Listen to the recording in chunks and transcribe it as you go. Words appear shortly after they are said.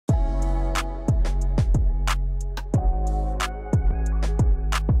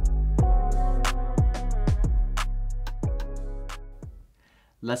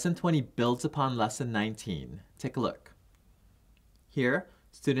Lesson 20 builds upon Lesson 19. Take a look. Here,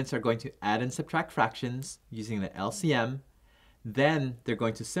 students are going to add and subtract fractions using the LCM. Then they're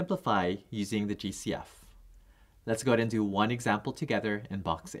going to simplify using the GCF. Let's go ahead and do one example together in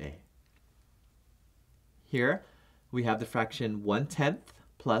box A. Here, we have the fraction 1/10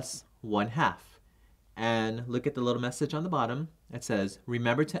 plus 1/2. And look at the little message on the bottom. It says,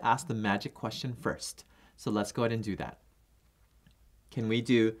 remember to ask the magic question first. So let's go ahead and do that. Can we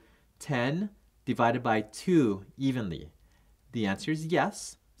do 10 divided by 2 evenly? The answer is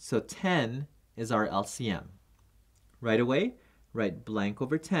yes, so 10 is our LCM. Right away, write blank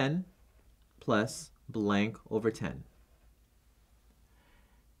over 10 plus blank over 10.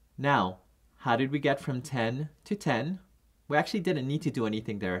 Now, how did we get from 10 to 10? We actually didn't need to do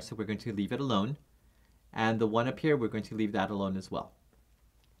anything there, so we're going to leave it alone. And the one up here, we're going to leave that alone as well.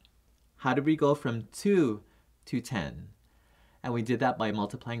 How did we go from 2 to 10? And we did that by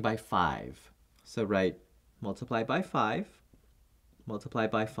multiplying by 5. So write multiply by 5, multiply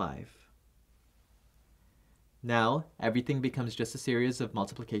by 5. Now, everything becomes just a series of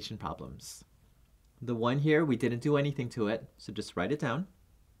multiplication problems. The 1 here, we didn't do anything to it, so just write it down.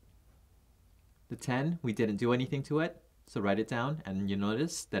 The 10, we didn't do anything to it, so write it down, and you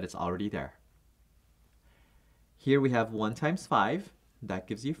notice that it's already there. Here we have 1 times 5, that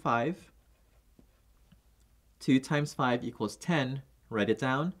gives you 5. 2 times 5 equals 10, write it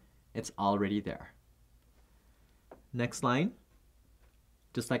down, it's already there. Next line,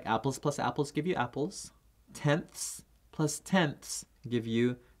 just like apples plus apples give you apples, tenths plus tenths give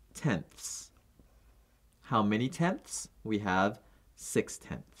you tenths. How many tenths? We have 6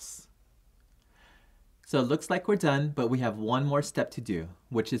 tenths. So it looks like we're done, but we have one more step to do,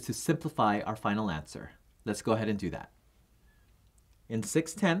 which is to simplify our final answer. Let's go ahead and do that. In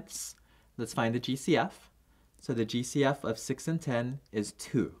 6 tenths, let's find the GCF. So the GCF of 6 and 10 is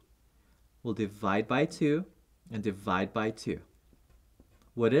 2. We'll divide by 2 and divide by 2.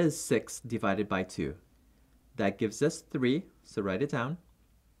 What is 6 divided by 2? That gives us 3, so write it down.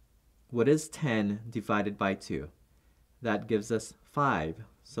 What is 10 divided by 2? That gives us 5,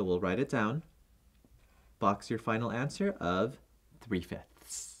 so we'll write it down. Box your final answer of 3/5.